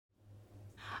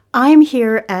I'm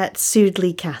here at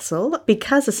Sudeley Castle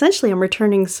because essentially I'm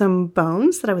returning some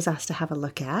bones that I was asked to have a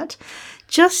look at,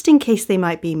 just in case they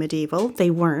might be medieval. They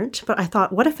weren't, but I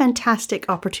thought what a fantastic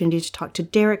opportunity to talk to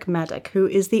Derek Maddock, who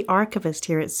is the archivist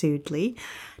here at Sudeley,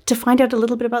 to find out a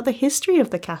little bit about the history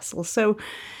of the castle. So,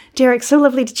 Derek, so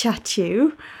lovely to chat to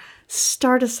you.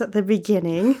 Start us at the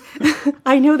beginning.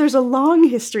 I know there's a long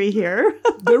history here.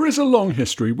 There is a long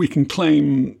history. We can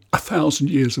claim 1,000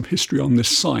 years of history on this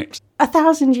site.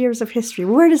 1,000 years of history.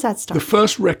 Where does that start? The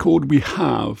first record we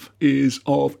have is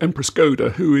of Empress Goda,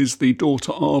 who is the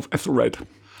daughter of Ethelred.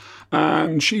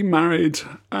 And she married,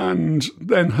 and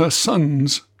then her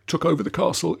sons took over the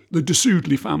castle, the de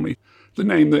Sudeley family, the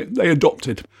name that they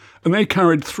adopted. And they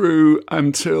carried through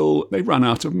until they ran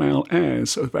out of male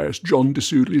heirs, so various John de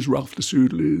Sudeleys, Ralph de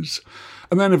Sudeleys.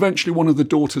 And then eventually one of the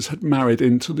daughters had married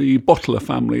into the Boteler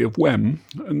family of Wem,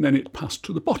 and then it passed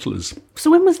to the Botelers. So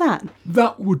when was that?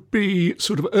 That would be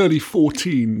sort of early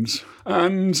 14s.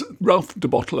 And Ralph de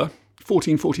Boteler,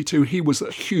 1442, he was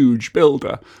a huge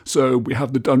builder. So we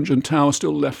have the Dungeon Tower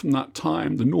still left from that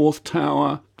time, the North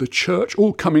Tower, the church,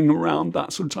 all coming around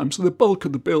that sort of time. So the bulk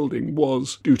of the building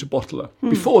was due to Boteler.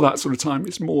 Before that sort of time,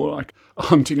 it's more like a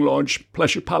hunting lodge,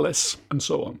 pleasure palace, and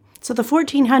so on. So the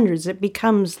 1400s, it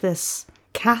becomes this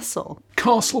castle.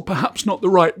 Castle, perhaps not the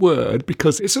right word,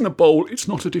 because it's in a bowl, it's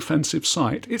not a defensive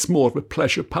site. It's more of a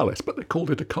pleasure palace, but they called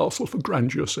it a castle for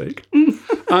grandeur's sake.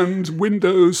 And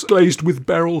windows glazed with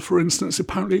beryl, for instance,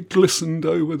 apparently glistened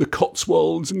over the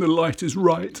Cotswolds and the light is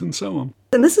right and so on.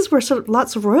 And this is where sort of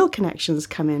lots of royal connections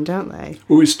come in, don't they?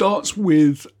 Well, it starts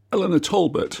with Eleanor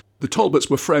Talbot. The Talbots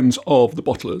were friends of the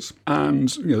Botelers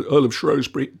and Earl of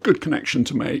Shrewsbury, good connection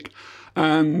to make.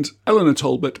 And Eleanor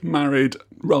Talbot married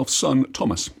Ralph's son,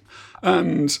 Thomas.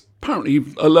 And apparently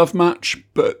a love match,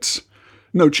 but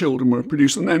no children were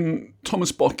produced. And then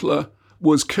Thomas Boteler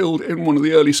was killed in one of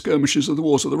the early skirmishes of the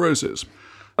Wars of the Roses.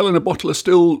 Eleanor Boteler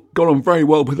still got on very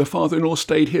well with her father-in-law,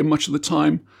 stayed here much of the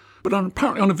time, but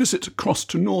apparently on a visit across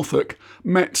to Norfolk,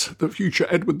 met the future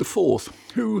Edward IV,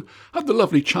 who had the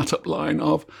lovely chat-up line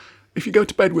of, "If you go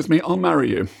to bed with me, I'll marry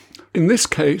you." In this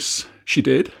case, she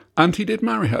did, and he did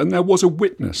marry her, and there was a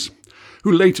witness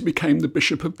who later became the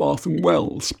Bishop of Bath and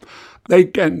Wells. They,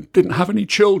 again, didn't have any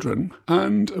children,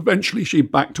 and eventually she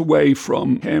backed away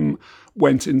from him,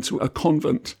 went into a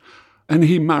convent, and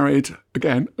he married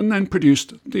again, and then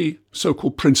produced the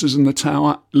so-called princes in the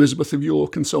Tower, Elizabeth of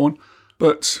York and so on.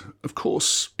 But, of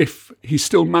course, if he's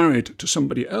still married to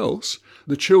somebody else,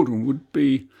 the children would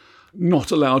be not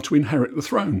allowed to inherit the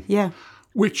throne. Yeah.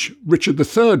 Which Richard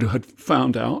III had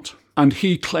found out, and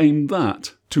he claimed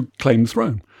that to claim the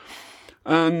throne.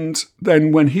 And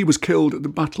then when he was killed at the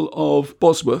Battle of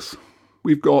Bosworth,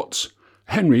 we've got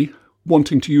Henry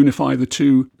wanting to unify the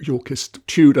two Yorkist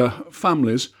Tudor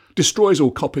families, destroys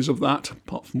all copies of that,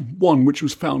 apart from one which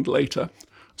was found later.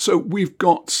 So we've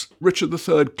got Richard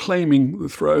III claiming the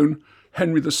throne,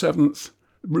 Henry VII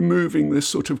removing this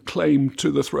sort of claim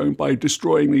to the throne by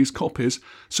destroying these copies,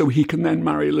 so he can then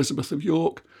marry Elizabeth of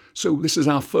York. So this is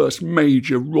our first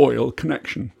major royal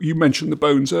connection. You mentioned the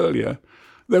bones earlier.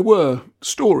 There were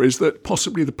stories that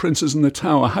possibly the princes in the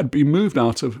Tower had been moved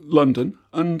out of London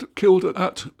and killed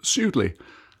at Sudeley.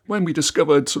 When we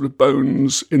discovered sort of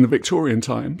bones in the Victorian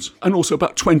times, and also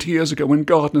about 20 years ago when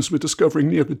gardeners were discovering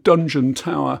near the Dungeon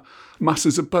Tower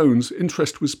masses of bones,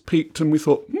 interest was piqued and we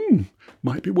thought,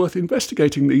 might be worth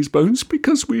investigating these bones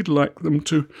because we'd like them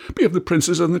to be of the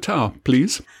princes in the Tower,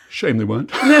 please. Shame they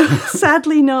weren't. No,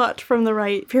 sadly not from the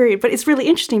right period. But it's really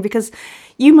interesting because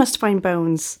you must find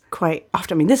bones quite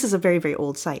often. I mean, this is a very, very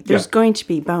old site. There's going to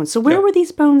be bones. So where were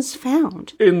these bones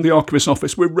found? In the archivist's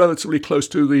office. We're relatively close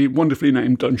to the wonderfully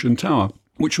named Dungeon Tower,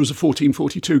 which was a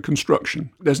 1442 construction.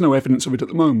 There's no evidence of it at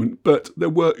the moment, but there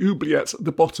were oubliettes at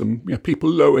the bottom. People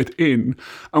lowered in.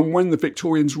 And when the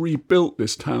Victorians rebuilt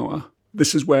this tower,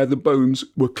 this is where the bones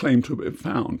were claimed to have been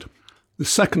found. The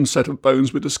second set of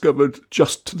bones were discovered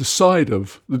just to the side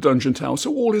of the Dungeon Tower,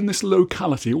 so all in this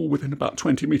locality, all within about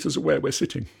 20 metres of where we're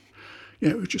sitting.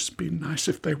 It would just be nice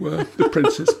if they were the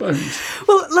prince's bones.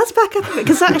 Well, let's back up a bit,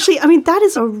 because actually, I mean, that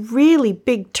is a really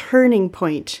big turning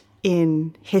point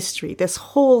in history. This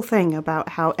whole thing about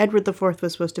how Edward IV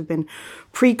was supposed to have been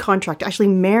pre-contract, actually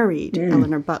married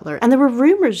Eleanor Butler. And there were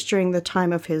rumours during the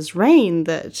time of his reign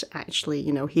that actually,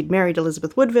 he'd married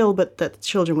Elizabeth Woodville, but that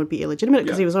children would be illegitimate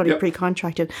because he was already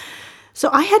pre-contracted.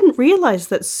 So I hadn't realised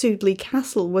that Sudeley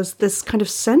Castle was this kind of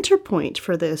centre point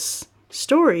for this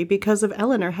story because of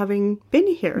Eleanor having been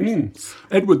here.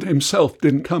 Edward himself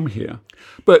didn't come here,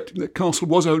 but the castle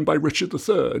was owned by Richard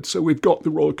III, so we've got the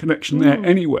royal connection there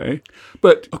anyway.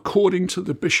 But according to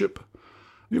the bishop,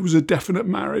 it was a definite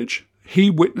marriage. He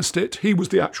witnessed it. He was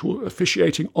the actual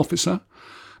officiating officer.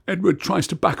 Edward tries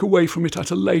to back away from it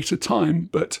at a later time,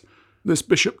 but this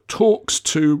bishop talks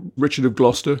to Richard of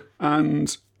Gloucester,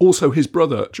 and also his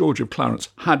brother, George of Clarence,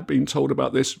 had been told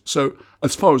about this. So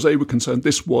as far as they were concerned,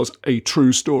 this was a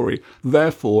true story.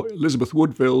 Therefore, Elizabeth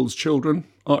Woodville's children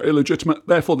are illegitimate.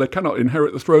 Therefore, they cannot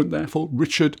inherit the throne. Therefore,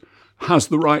 Richard has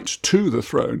the right to the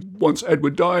throne. Once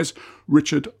Edward dies,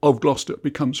 Richard of Gloucester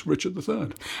becomes Richard III.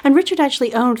 And Richard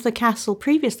actually owned the castle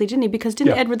previously, didn't he? Because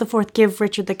didn't Edward IV give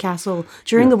Richard the castle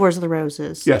during the Wars of the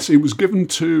Roses? Yes, it was given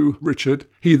to Richard.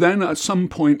 He then at some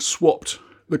point swapped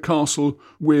the castle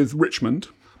with Richmond,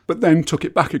 but then took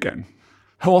it back again.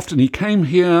 How often he came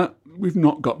here, we've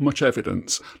not got much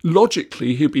evidence.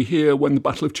 Logically, he'd be here when the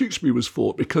Battle of Tewkesbury was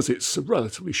fought, because it's a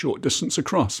relatively short distance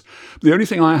across. The only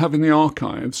thing I have in the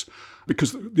archives,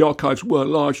 because the archives were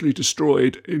largely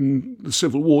destroyed in the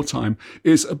Civil War time,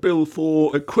 is a bill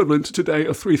for equivalent today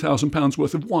of £3,000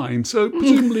 worth of wine. So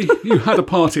presumably you had a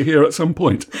party here at some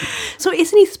point. So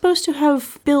isn't he supposed to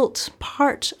have built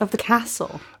part of the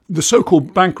castle? The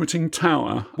so-called banqueting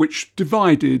tower, which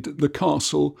divided the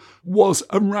castle, was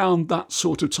around that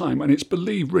sort of time, and it's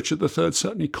believed Richard III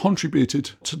certainly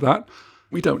contributed to that.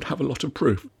 We don't have a lot of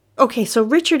proof. Okay, so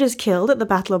Richard is killed at the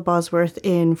Battle of Bosworth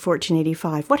in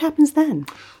 1485. What happens then?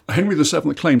 Henry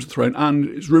VII claims the throne, and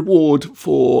his reward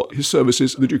for his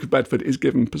services, the Duke of Bedford, is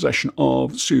given possession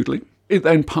of Sudeley. It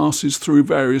then passes through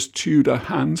various Tudor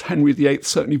hands. Henry VIII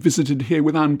certainly visited here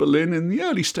with Anne Boleyn in the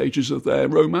early stages of their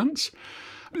romance.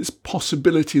 There's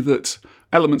possibility that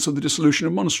elements of the dissolution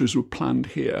of monasteries were planned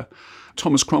here.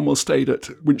 Thomas Cromwell stayed at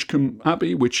Winchcombe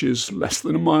Abbey, which is less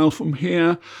than a mile from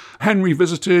here. Henry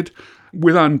visited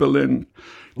with Anne Boleyn.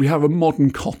 We have a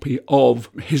modern copy of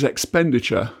his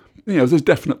expenditure. There's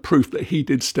definite proof that he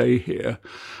did stay here.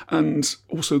 And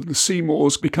also the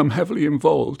Seymours become heavily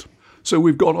involved. So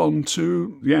we've got on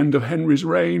to the end of Henry's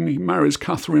reign. He marries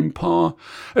Catherine Parr.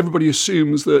 Everybody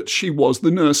assumes that she was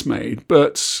the nursemaid,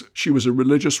 but she was a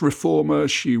religious reformer.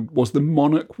 She was the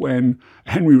monarch when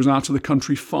Henry was out of the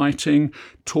country fighting,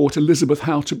 taught Elizabeth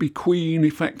how to be queen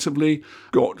effectively,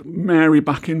 got Mary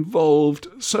back involved.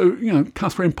 So,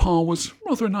 Catherine Parr was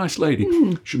rather a nice lady.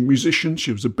 She was a musician.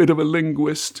 She was a bit of a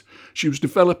linguist. She was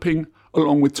developing,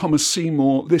 along with Thomas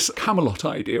Seymour, this Camelot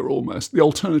idea almost, the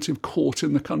alternative court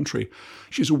in the country.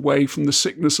 She's away from the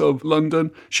sickness of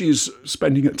London. She's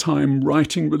spending her time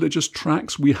writing religious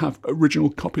tracts. We have original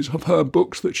copies of her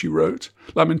books that she wrote,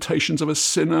 Lamentations of a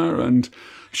Sinner, and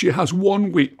she has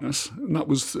one weakness, and that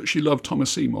was that she loved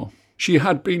Thomas Seymour. She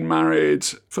had been married,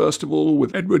 first of all,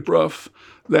 with Edward Bruff.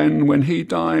 Then, when he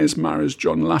dies, marries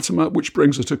John Latimer, which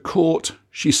brings her to court.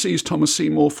 She sees Thomas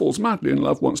Seymour, falls madly in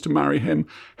love, wants to marry him.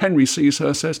 Henry sees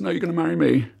her, says, "No, you're going to marry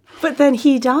me." But then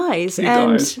he dies,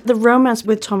 the romance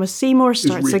with Thomas Seymour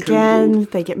starts again.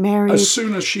 They get married. As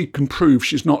soon as she can prove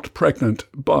she's not pregnant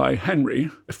by Henry,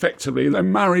 effectively, they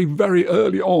marry very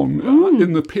early on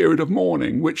in the period of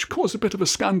mourning, which caused a bit of a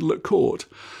scandal at court.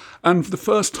 And for the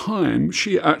first time,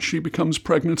 she actually becomes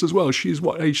pregnant as well. She's,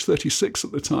 age 36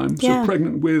 at the time, so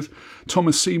pregnant with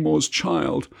Thomas Seymour's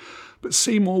child. But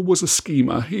Seymour was a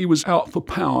schemer. He was out for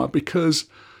power because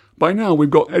by now we've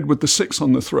got Edward VI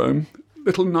on the throne,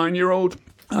 little 9-year-old,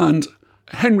 and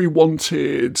Henry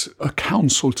wanted a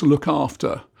council to look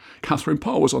after. Catherine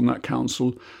Parr was on that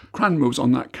council. Cranmer was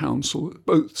on that council.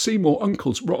 Both Seymour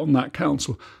uncles were on that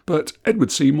council. But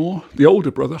Edward Seymour, the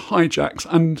older brother, hijacks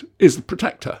and is the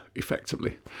protector,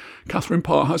 effectively. Catherine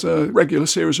Parr has a regular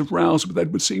series of rows with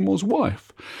Edward Seymour's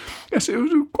wife. Yes, it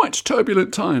was quite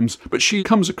turbulent times, but she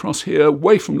comes across here,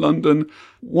 away from London,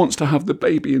 wants to have the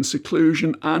baby in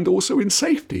seclusion and also in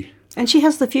safety. And she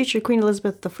has the future Queen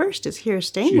Elizabeth I is here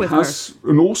staying with her.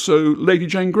 And also Lady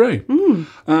Jane Grey.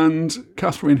 And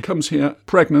Catherine comes here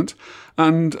pregnant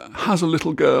and has a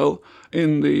little girl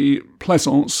in the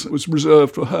Pleasance. It was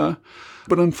reserved for her.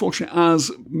 But unfortunately,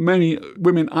 as many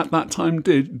women at that time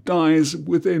did, dies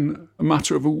within a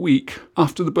matter of a week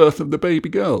after the birth of the baby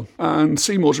girl. And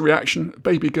Seymour's reaction,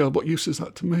 "Baby girl, what use is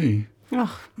that to me?"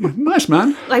 Oh. Yeah, nice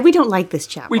man. We don't like this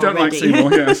chap. We don't like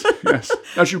Seymour, yes.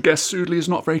 As you guess, Sudeley is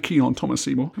not very keen on Thomas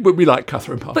Seymour, but we like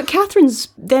Catherine Parr. But Catherine's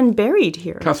then buried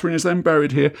here. Catherine is then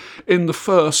buried here in the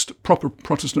first proper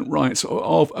Protestant rites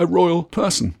of a royal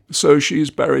person. So she's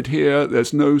buried here.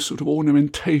 There's no sort of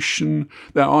ornamentation.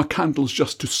 There are candles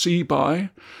just to see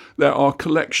by. There are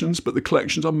collections, but the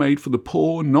collections are made for the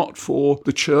poor, not for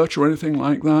the church or anything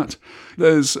like that.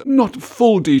 There's not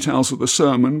full details of the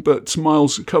sermon, but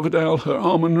Miles Coverdale, her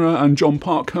almoner, and John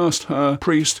Parkhurst, her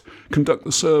priest, conduct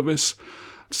the service.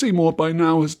 Seymour by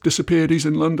now has disappeared. He's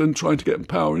in London trying to get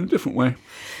power in a different way.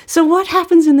 So what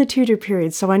happens in the Tudor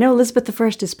period? So I know Elizabeth I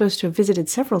is supposed to have visited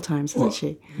several times, isn't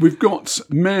she? We've got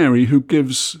Mary, who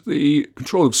gives the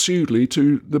control of Sudeley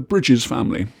to the Bridges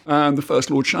family and the first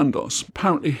Lord Chandos.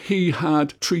 Apparently he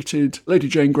had treated Lady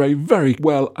Jane Grey very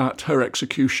well at her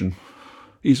execution.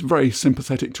 He's very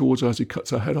sympathetic towards her as he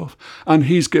cuts her head off. And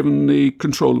he's given the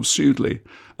control of Sudeley.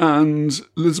 And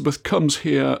Elizabeth comes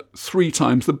here 3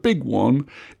 times. The big one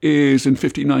is in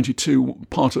 1592,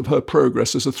 part of her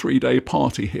progress as a 3-day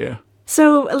party here.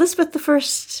 So Elizabeth I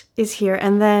is here,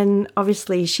 and then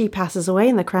obviously she passes away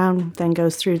and the crown then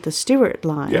goes through the Stuart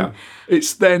line. Yeah,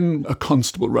 it's then a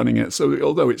constable running it. So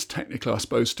although it's technically, I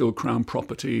suppose, still crown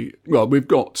property, well, we've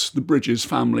got the Bridges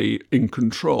family in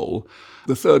control.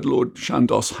 The third Lord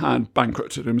Chandos had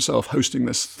bankrupted himself, hosting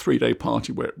this 3-day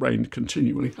party where it rained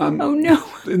continually. And oh no!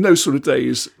 In those sort of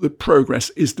days, the progress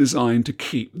is designed to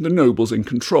keep the nobles in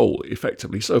control,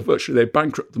 effectively. So virtually they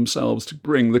bankrupt themselves to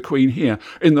bring the Queen here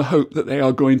in the hope that they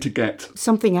are going to get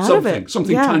something out of it.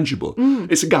 Something tangible.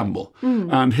 It's a gamble.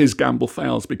 And his gamble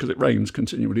fails because it rains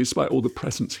continually, despite all the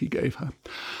presents he gave her.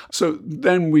 So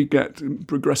then we get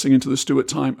progressing into the Stuart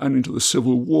time and into the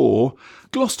Civil War.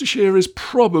 Gloucestershire is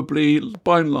probably,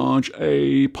 by and large,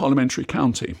 a parliamentary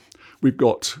county. We've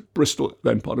got Bristol,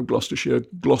 then part of Gloucestershire,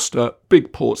 Gloucester,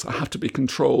 big ports that have to be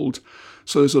controlled.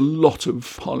 So there's a lot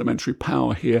of parliamentary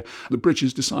power here. The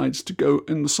Bridges decides to go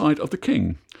in the side of the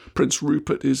king. Prince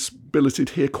Rupert is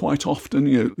billeted here quite often.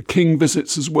 The king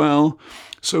visits as well.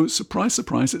 So surprise,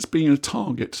 surprise, it's been a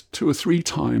target 2 or 3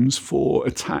 times for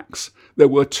attacks. There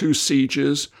were 2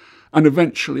 sieges, and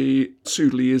eventually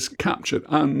Sudeley is captured.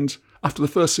 And after the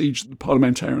first siege, the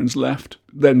parliamentarians left,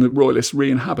 then the royalists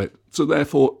re-inhabit. So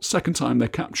therefore, second time they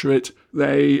capture it,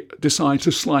 they decide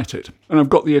to slight it. And I've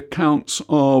got the accounts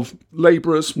of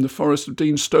labourers from the Forest of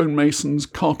Dean, stonemasons,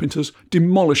 carpenters,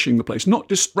 demolishing the place, not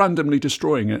just randomly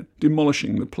destroying it,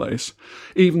 demolishing the place.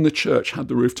 Even the church had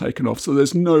the roof taken off, so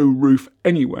there's no roof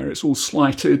anywhere. It's all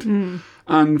slighted.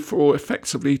 And for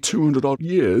effectively 200-odd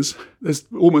years, there's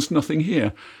almost nothing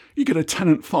here. You get a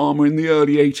tenant farmer in the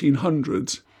early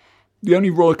 1800s. The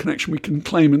only royal connection we can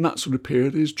claim in that sort of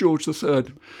period is George III.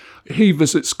 He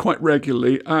visits quite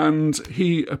regularly, and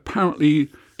he apparently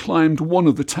climbed one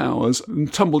of the towers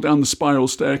and tumbled down the spiral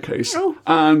staircase.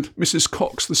 And Mrs.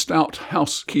 Cox, the stout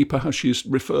housekeeper, as she's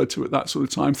referred to at that sort of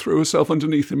time, threw herself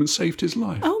underneath him and saved his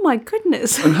life. Oh, my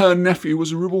goodness. And her nephew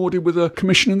was rewarded with a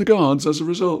commission in the Guards as a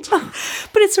result.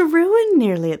 But it's a ruin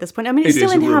nearly at this point. I mean, it's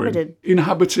still inhabited.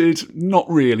 Inhabited, not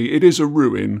really. It is a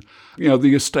ruin.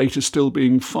 The estate is still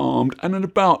being farmed. And in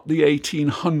about the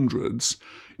 1800s,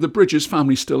 the Bridges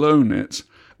family still own it.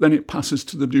 Then it passes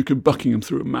to the Duke of Buckingham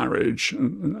through a marriage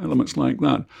and elements like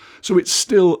that. So it's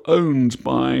still owned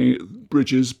by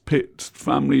Bridges, Pitt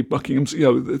family, Buckingham.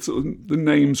 The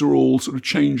names are all sort of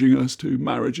changing as to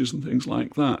marriages and things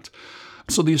like that.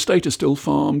 So the estate is still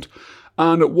farmed.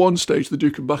 And at one stage, the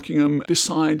Duke of Buckingham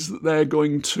decides that they're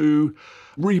going to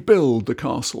rebuild the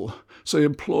castle. So they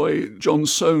employ John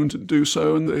Soane to do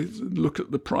so, and they look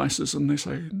at the prices and they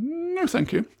say, no,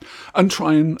 thank you, and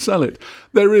try and sell it.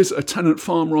 There is a tenant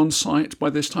farmer on site by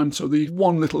this time, so the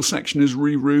one little section is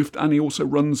re-roofed, and he also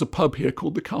runs a pub here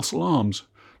called the Castle Arms.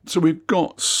 So we've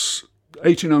got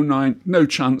 1809, no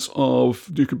chance of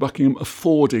Duke of Buckingham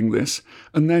affording this,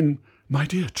 and then, my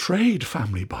dear, trade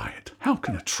family buy it. How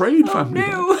can a trade family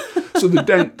buy it? So the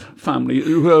Dent family,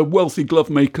 who are wealthy glove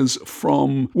makers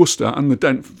from Worcester, and the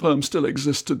Dent firm still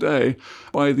exists today,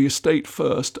 buy the estate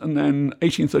first, and then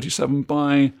 1837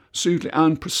 buy Sudeley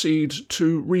and proceed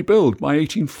to rebuild. By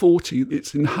 1840,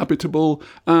 it's inhabitable,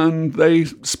 and they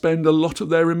spend a lot of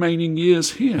their remaining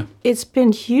years here. It's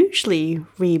been hugely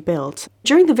rebuilt.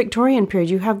 During the Victorian period,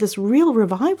 you have this real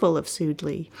revival of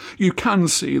Sudeley. You can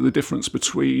see the difference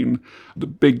between the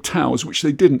big towers, which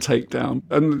they didn't take down,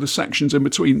 and the sections in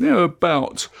between. They're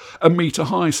about a metre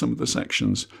high, some of the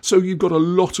sections. So you've got a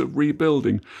lot of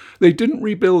rebuilding. They didn't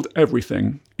rebuild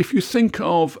everything. If you think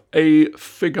of a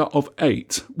figure of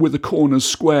 8 with the corners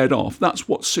squared off, that's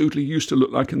what Sudeley used to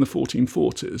look like in the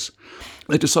 1440s.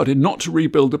 They decided not to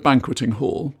rebuild the banqueting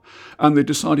hall, and they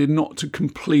decided not to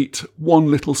complete one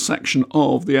little section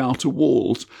of the outer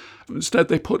walls. Instead,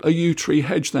 they put a yew tree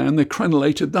hedge there and they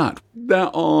crenellated that.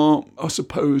 There are, I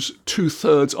suppose,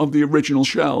 2/3 of the original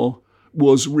shell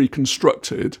was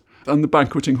reconstructed, and the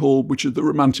banqueting hall, which is the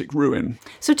romantic ruin.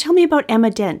 So tell me about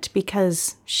Emma Dent,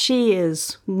 because she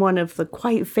is one of the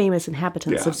quite famous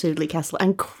inhabitants of Sudeley Castle,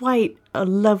 and quite a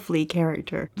lovely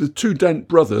character. The 2 Dent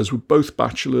brothers were both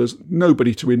bachelors,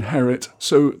 nobody to inherit,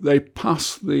 so they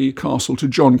pass the castle to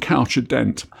John Coucher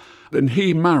Dent. Then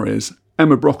he marries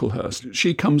Emma Brocklehurst.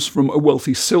 She comes from a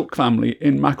wealthy silk family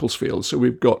in Macclesfield. So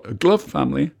we've got a glove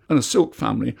family and a silk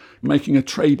family making a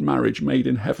trade marriage made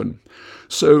in heaven.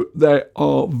 So they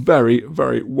are very,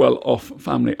 very well-off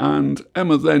family. And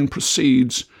Emma then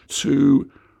proceeds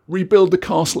to rebuild the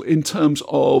castle in terms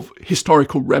of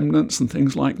historical remnants and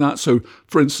things like that. So,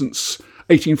 for instance,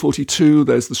 1842,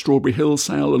 there's the Strawberry Hill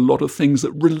sale. A lot of things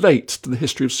that relate to the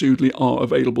history of Sudeley are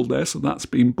available there, so that's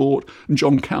been bought. And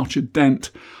John Coucher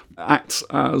Dent acts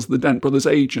as the Dent brothers'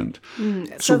 agent.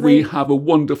 So we have a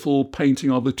wonderful painting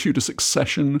of the Tudor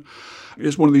succession.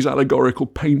 It's one of these allegorical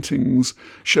paintings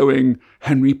showing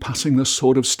Henry passing the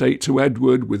sword of state to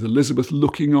Edward with Elizabeth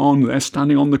looking on. They're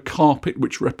standing on the carpet,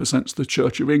 which represents the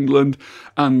Church of England.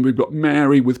 And we've got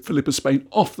Mary with Philip of Spain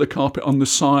off the carpet on the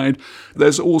side.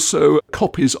 There's also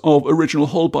copies of original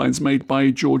Holbeins made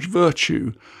by George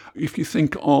Virtue. If you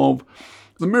think of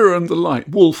The Mirror and the Light,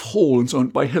 Wolf Hall and so on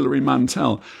by Hilary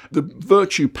Mantel, the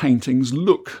Virtue paintings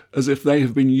look as if they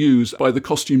have been used by the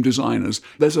costume designers.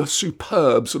 There's a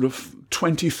superb sort of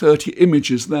 20, 30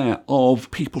 images there of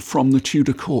people from the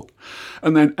Tudor court.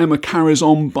 And then Emma carries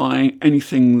on buying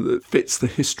anything that fits the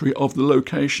history of the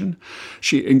location.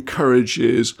 She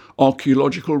encourages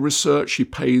archaeological research. She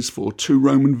pays for 2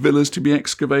 Roman villas to be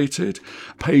excavated,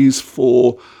 pays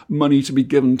for money to be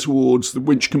given towards the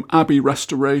Winchcombe Abbey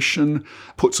restoration,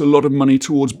 puts a lot of money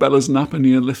towards Bella's Nap, a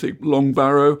Neolithic long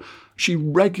barrow. She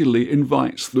regularly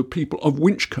invites the people of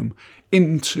Winchcombe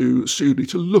into Sudeley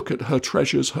to look at her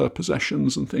treasures, her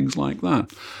possessions and things like that.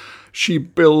 She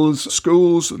builds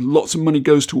schools, lots of money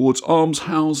goes towards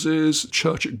almshouses,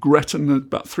 church at Gretton,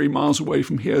 about 3 miles away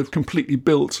from here, completely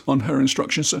built on her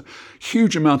instructions. So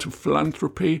huge amount of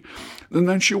philanthropy. And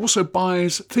then she also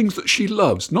buys things that she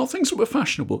loves, not things that were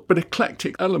fashionable, but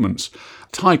eclectic elements.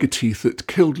 Tiger teeth that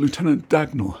killed Lieutenant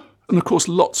Dagnall. And of course,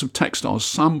 lots of textiles,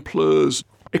 samplers.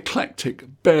 Eclectic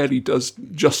barely does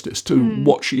justice to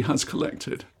what she has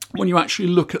collected. When you actually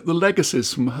look at the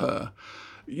legacies from her,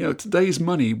 today's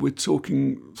money, we're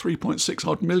talking 3.6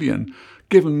 odd million,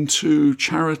 given to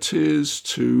charities,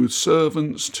 to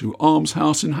servants, to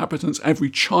almshouse inhabitants. Every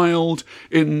child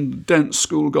in Dent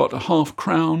School got a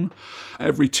 £0.50.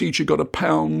 Every teacher got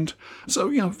 £1.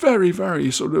 So, very,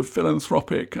 very sort of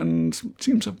philanthropic and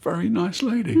seems a very nice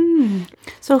lady.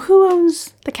 So who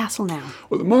owns the castle now?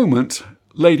 Well, at the moment,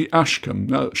 Lady Ashcombe.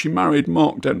 Now, she married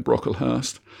Mark Dent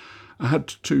Brocklehurst. I had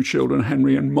 2 children,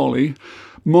 Henry and Molly.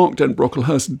 Mark Dent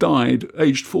Brocklehurst died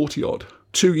aged 40-odd.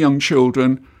 2 young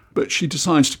children, but she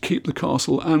decides to keep the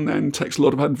castle and then takes a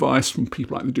lot of advice from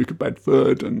people like the Duke of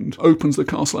Bedford and opens the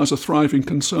castle as a thriving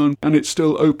concern, and it's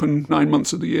still open 9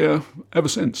 months of the year ever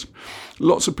since.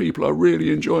 Lots of people are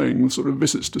really enjoying the sort of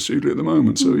visits to Sudeley at the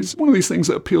moment, so it's one of these things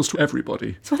that appeals to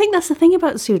everybody. So I think that's the thing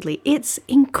about Sudeley. It's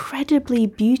incredibly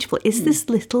beautiful. It's this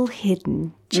little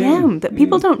hidden gem that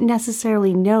people don't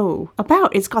necessarily know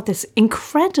about. It's got this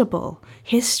incredible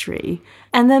history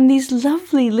and then these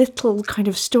lovely little kind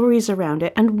of stories around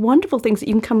it and wonderful things that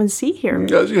you can come and see here.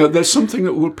 There's something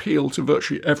that will appeal to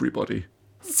virtually everybody.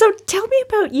 So tell me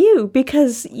about you,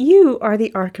 because you are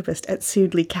the archivist at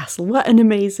Sudeley Castle. What an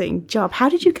amazing job. How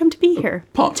did you come to be here?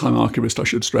 Part-time archivist, I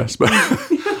should stress, but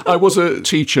I was a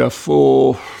teacher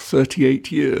for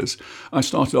 38 years. I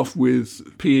started off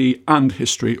with PE and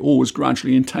history, always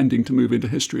gradually intending to move into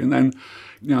history, and then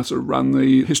I sort of ran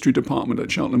the history department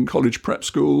at Cheltenham College Prep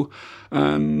School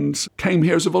and came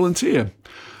here as a volunteer.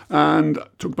 And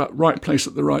talk about right place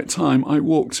at the right time. I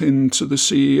walked into the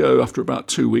CEO after about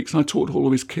 2 weeks and I talked to all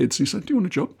of his kids. And he said, "Do you want a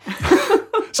job?"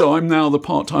 So I'm now the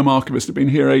part-time archivist. I've been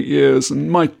here 8 years, and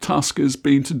my task has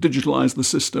been to digitalise the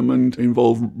system and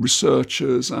involve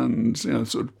researchers and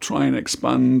sort of try and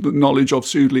expand the knowledge of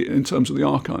Sudeley in terms of the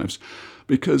archives.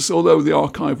 Because although the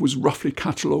archive was roughly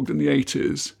catalogued in the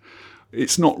 80s,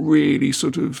 it's not really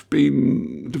sort of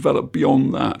been developed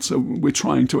beyond that. So we're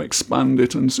trying to expand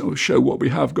it and sort of show what we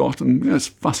have got, and it's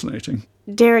fascinating.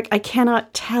 Derek, I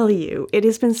cannot tell you. It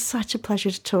has been such a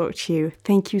pleasure to talk to you.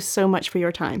 Thank you so much for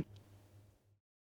your time.